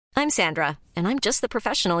I'm Sandra, and I'm just the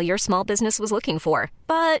professional your small business was looking for.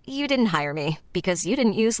 But you didn't hire me because you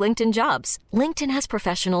didn't use LinkedIn Jobs. LinkedIn has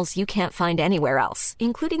professionals you can't find anywhere else,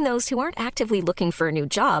 including those who aren't actively looking for a new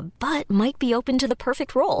job, but might be open to the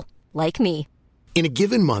perfect role, like me. In a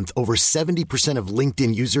given month, over 70% of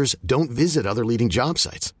LinkedIn users don't visit other leading job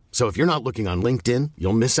sites. So if you're not looking on LinkedIn,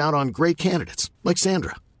 you'll miss out on great candidates like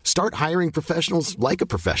Sandra. Start hiring professionals like a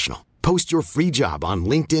professional. Post your free job on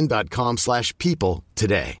linkedin.com/people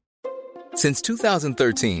today. Since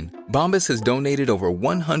 2013, Bombas has donated over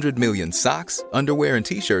 100 million socks, underwear, and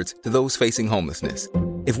T-shirts to those facing homelessness.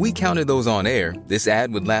 If we counted those on air, this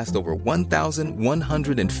ad would last over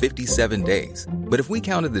 1,157 days. But if we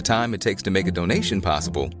counted the time it takes to make a donation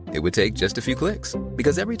possible, it would take just a few clicks.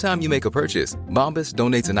 Because every time you make a purchase, Bombas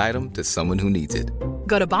donates an item to someone who needs it.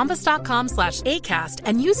 Go to bombas.com/ACAST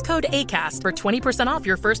and use code ACAST for 20% off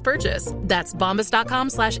your first purchase. That's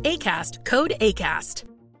bombas.com/ACAST, code ACAST.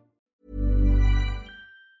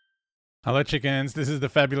 Hello, chickens. This is the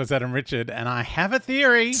fabulous Adam Richard, and I have a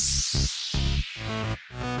theory.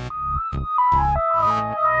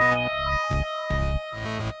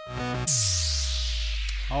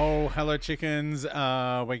 Oh, hello, chickens.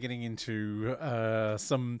 We're getting into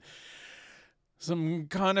some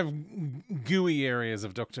kind of gooey areas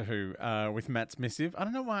of Doctor Who with Matt's missive. I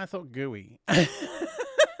don't know why I thought gooey. I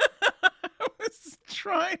was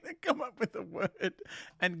trying to come up with a word,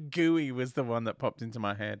 and gooey was the one that popped into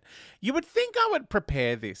my head. You would think I would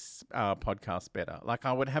prepare this podcast better. Like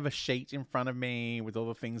I would have a sheet in front of me with all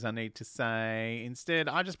the things I need to say. Instead,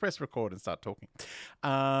 I just press record and start talking.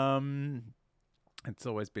 It's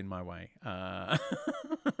always been my way.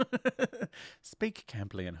 Speak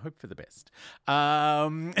camply and hope for the best.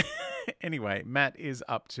 Anyway, Matt is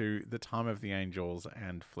up to the Time of the Angels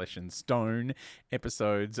and Flesh and Stone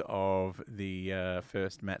episodes of the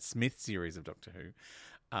first Matt Smith series of Doctor Who.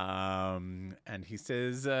 And he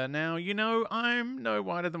says, now, you know, I'm no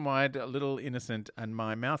wider than wide, a little innocent, and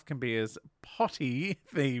my mouth can be as potty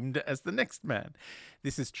themed as the next man.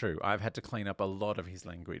 This is true. I've had to clean up a lot of his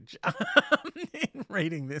language in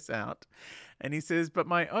reading this out. And he says, but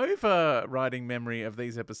my overriding memory of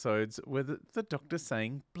these episodes were the Doctor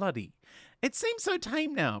saying bloody. It seems so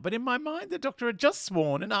tame now, but in my mind, the Doctor had just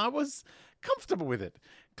sworn and I was comfortable with it.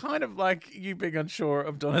 Kind of like you being unsure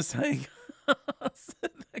of Donna saying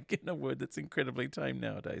again, a word that's incredibly tame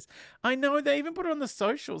nowadays. I know they even put it on the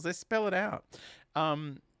socials. They spell it out.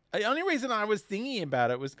 The only reason I was thinking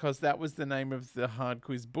about it was because that was the name of the hard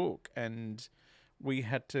quiz book, and we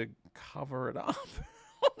had to cover it up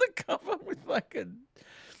on the cover with like a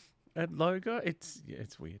logo.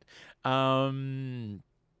 It's weird.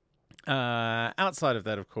 Outside of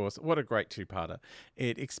that, of course, what a great two-parter.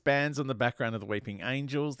 It expands on the background of the Weeping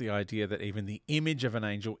Angels, the idea that even the image of an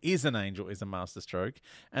angel is a masterstroke,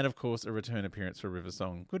 and of course a return appearance for River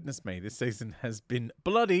Song. Goodness me, this season has been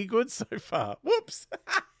bloody good so far. Whoops.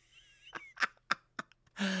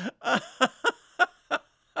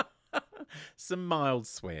 Some mild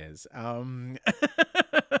swears. I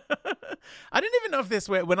didn't even know if they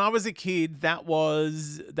swear. When I was a kid, that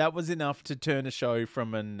was enough to turn a show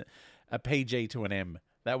from a PG to an M.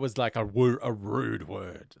 That was like a rude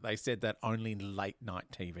word. They said that only in late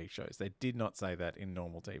night TV shows. They did not say that in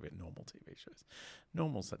normal TV shows.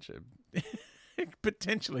 Normal's such a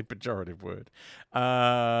potentially pejorative word.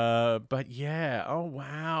 But yeah, oh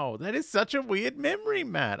wow. That is such a weird memory,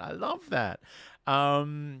 Matt. I love that.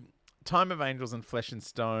 Time of Angels and Flesh and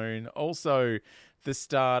Stone. Also the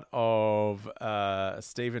start of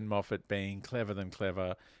Stephen Moffat being cleverer than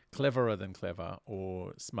clever,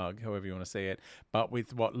 or smug, however you want to see it, but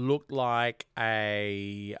with what looked like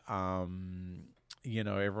everyone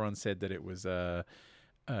said that it was a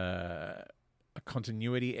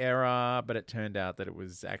continuity error, but it turned out that it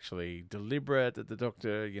was actually deliberate, that the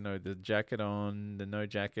Doctor, the jacket on, the no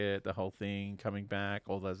jacket, the whole thing coming back,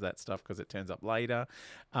 all that stuff, because it turns up later.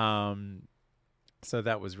 So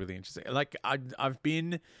that was really interesting. Like I've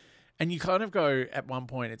been, and you kind of go at one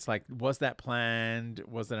point, it's like, was that planned?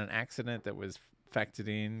 Was it an accident that was factored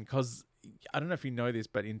in? Because I don't know if you know this,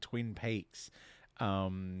 but in Twin Peaks,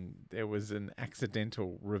 there was an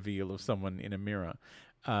accidental reveal of someone in a mirror,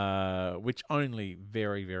 which only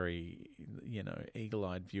very, very,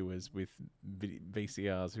 eagle-eyed viewers with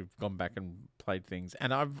VCRs who've gone back and played things.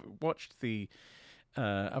 And I've watched it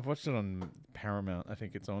on Paramount, I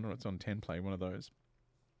think it's on, or it's on 10 Play, one of those.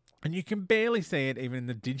 And you can barely see it even in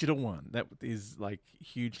the digital one. That is like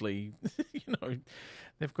hugely,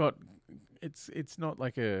 they've got, it's not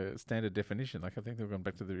like a standard definition. Like I think they've gone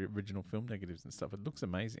back to the original film negatives and stuff. It looks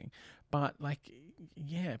amazing. But like,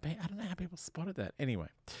 yeah, I don't know how people spotted that. Anyway,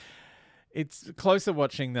 It's closer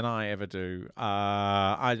watching than I ever do.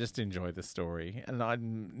 I just enjoy the story, and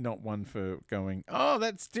I'm not one for going, oh,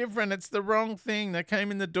 that's different. It's the wrong thing. That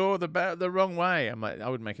came in the door the wrong way. I'm like, I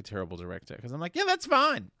would make a terrible director because I'm like, yeah, that's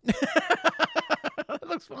fine. It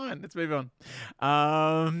looks fine. Let's move on.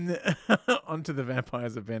 On to the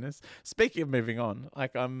Vampires of Venice. Speaking of moving on,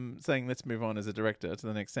 like I'm saying, let's move on as a director to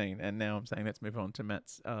the next scene, and now I'm saying let's move on to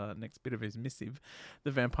Matt's next bit of his missive,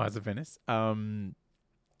 the Vampires of Venice.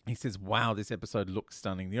 He says, wow, this episode looks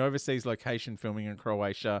stunning. The overseas location filming in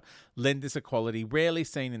Croatia lend this a quality rarely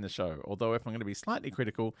seen in the show. Although if I'm going to be slightly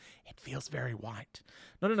critical, it feels very white.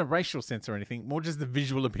 Not in a racial sense or anything, more just the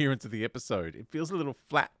visual appearance of the episode. It feels a little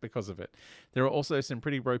flat because of it. There are also some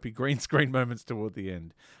pretty ropey green screen moments toward the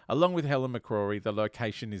end. Along with Helen McCrory, the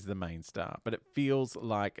location is the main star, but it feels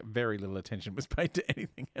like very little attention was paid to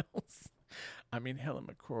anything else. I mean, Helen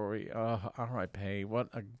McCrory, R.I.P. What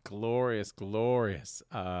a glorious, glorious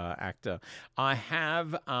actor. I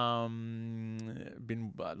have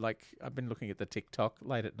been looking at the TikTok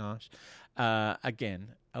late at night,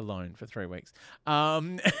 again, alone for 3 weeks.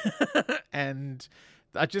 And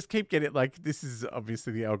I just keep getting, like, this is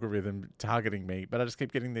obviously the algorithm targeting me, but I just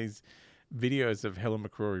keep getting these videos of Helen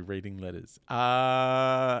McCrory reading letters.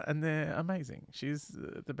 And they're amazing. She's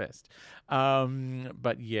the best.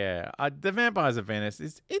 But yeah, the Vampires of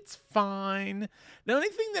Venice, it's fine. The only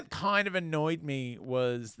thing that kind of annoyed me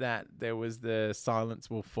was that there was the silence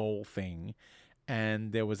will fall thing,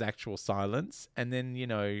 and there was actual silence. And then, you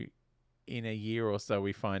know, in a year or so,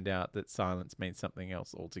 we find out that silence means something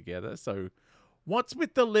else altogether. So what's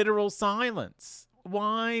with the literal silence?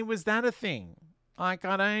 Why was that a thing? Like,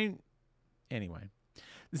 I don't... Anyway,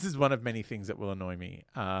 this is one of many things that will annoy me,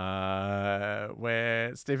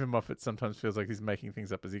 where Stephen Moffat sometimes feels like he's making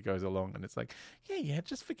things up as he goes along, and it's like, yeah,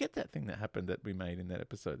 just forget that thing that happened that we made in that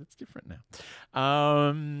episode. It's different now.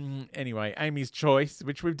 Anyway, Amy's Choice,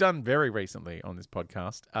 which we've done very recently on this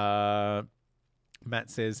podcast.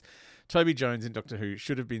 Matt says, Toby Jones in Doctor Who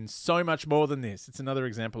should have been so much more than this. It's another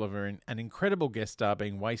example of an incredible guest star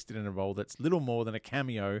being wasted in a role that's little more than a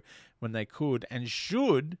cameo when they could and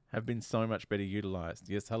should have been so much better utilised.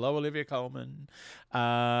 Yes, hello, Olivia Colman.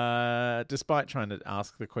 Despite trying to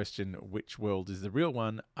ask the question, which world is the real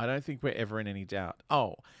one, I don't think we're ever in any doubt.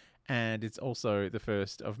 Oh, and it's also the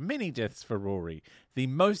first of many deaths for Rory, the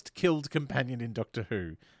most killed companion in Doctor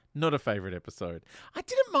Who. Not a favourite episode. I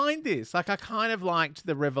didn't mind this. Like, I kind of liked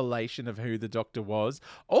the revelation of who the Doctor was.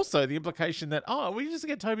 Also, the implication that, we just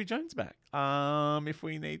get Toby Jones back. If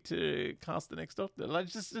we need to cast the next Doctor,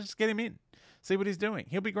 let's just get him in. See what he's doing.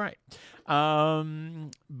 He'll be great.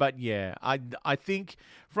 But yeah, I think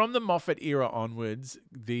from the Moffat era onwards,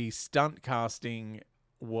 the stunt casting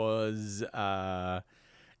was...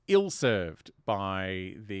 ill-served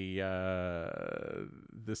by the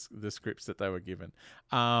scripts that they were given.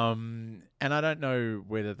 And I don't know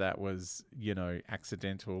whether that was, you know,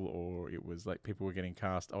 accidental or it was like people were getting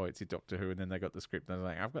cast, it's your Doctor Who, and then they got the script and they're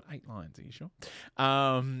like, I've got 8 lines, are you sure?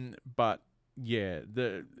 But yeah,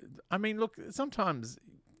 look, sometimes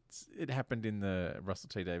it happened in the Russell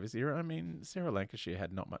T Davies era. I mean, Sarah Lancashire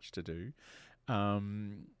had not much to do.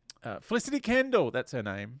 Felicity Kendall, that's her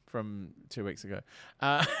name from 2 weeks ago.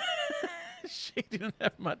 She didn't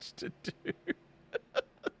have much to do.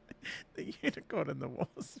 The Unicorn and the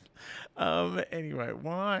Wasp. Anyway,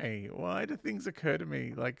 why do things occur to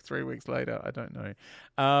me like 3 weeks later? I don't know.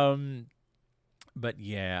 But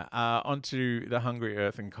yeah, onto the Hungry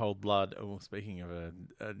Earth and Cold Blood. Oh, speaking of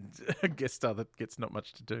a guest star that gets not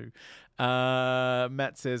much to do.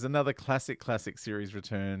 Matt says, another classic series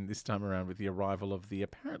return, this time around with the arrival of the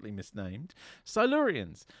apparently misnamed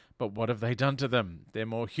Silurians. But what have they done to them? They're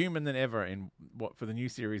more human than ever in what for the new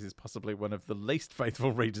series is possibly one of the least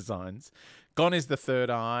faithful redesigns. Gone is the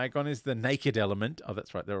third eye. Gone is the naked element. Oh,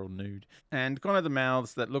 that's right. They're all nude. And gone are the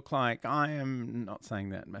mouths that look like... I am not saying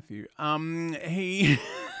that, Matthew. He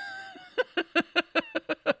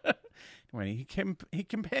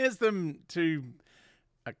compares them to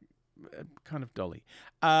a kind of dolly.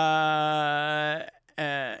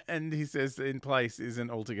 And he says in place is an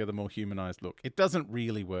altogether more humanized look. It doesn't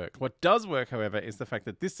really work. What does work, however, is the fact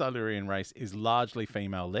that this Silurian race is largely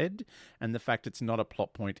female-led and the fact it's not a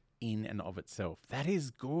plot point in and of itself. That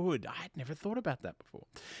is good. I had never thought about that before.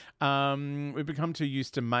 We've become too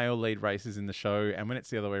used to male lead races in the show, and when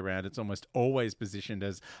it's the other way around, it's almost always positioned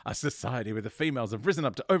as a society where the females have risen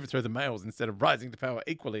up to overthrow the males instead of rising to power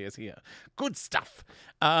equally as here. Good stuff.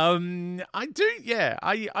 I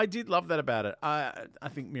did love that about it. I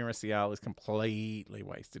think Mira Cial is completely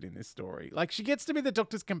wasted in this story. Like, she gets to be the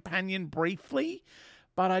Doctor's companion briefly,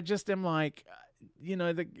 but I just am like...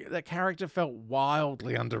 the character felt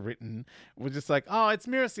wildly underwritten. We're just like, oh, it's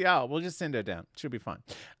Mira Cial. We'll just send her down. She'll be fine.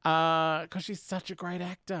 Because she's such a great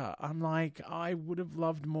actor. I'm like, I would have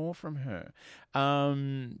loved more from her.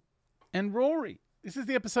 And Rory. This is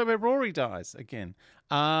the episode where Rory dies again.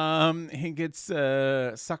 He gets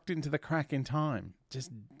sucked into the crack in time.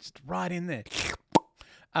 Just right in there.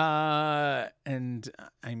 And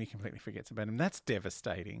Amy completely forgets about him. That's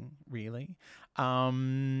devastating, really.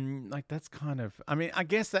 That's kind of, I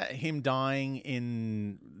guess that him dying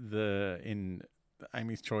in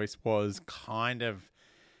Amy's Choice was kind of,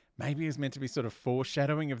 maybe it was meant to be sort of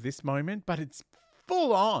foreshadowing of this moment, but it's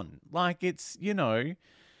full on. Like, it's,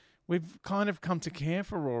 we've kind of come to care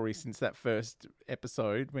for Rory since that first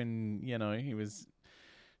episode when, he was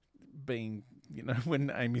being, when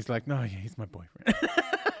Amy's like, no, yeah, he's my boyfriend.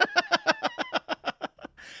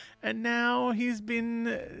 And now he's been,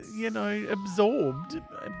 absorbed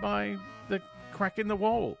by the crack in the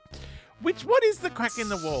wall. What is the crack in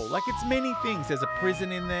the wall? Like, it's many things. There's a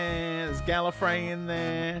prison in there. There's Gallifrey in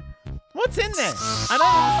there. What's in there? I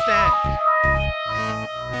don't understand.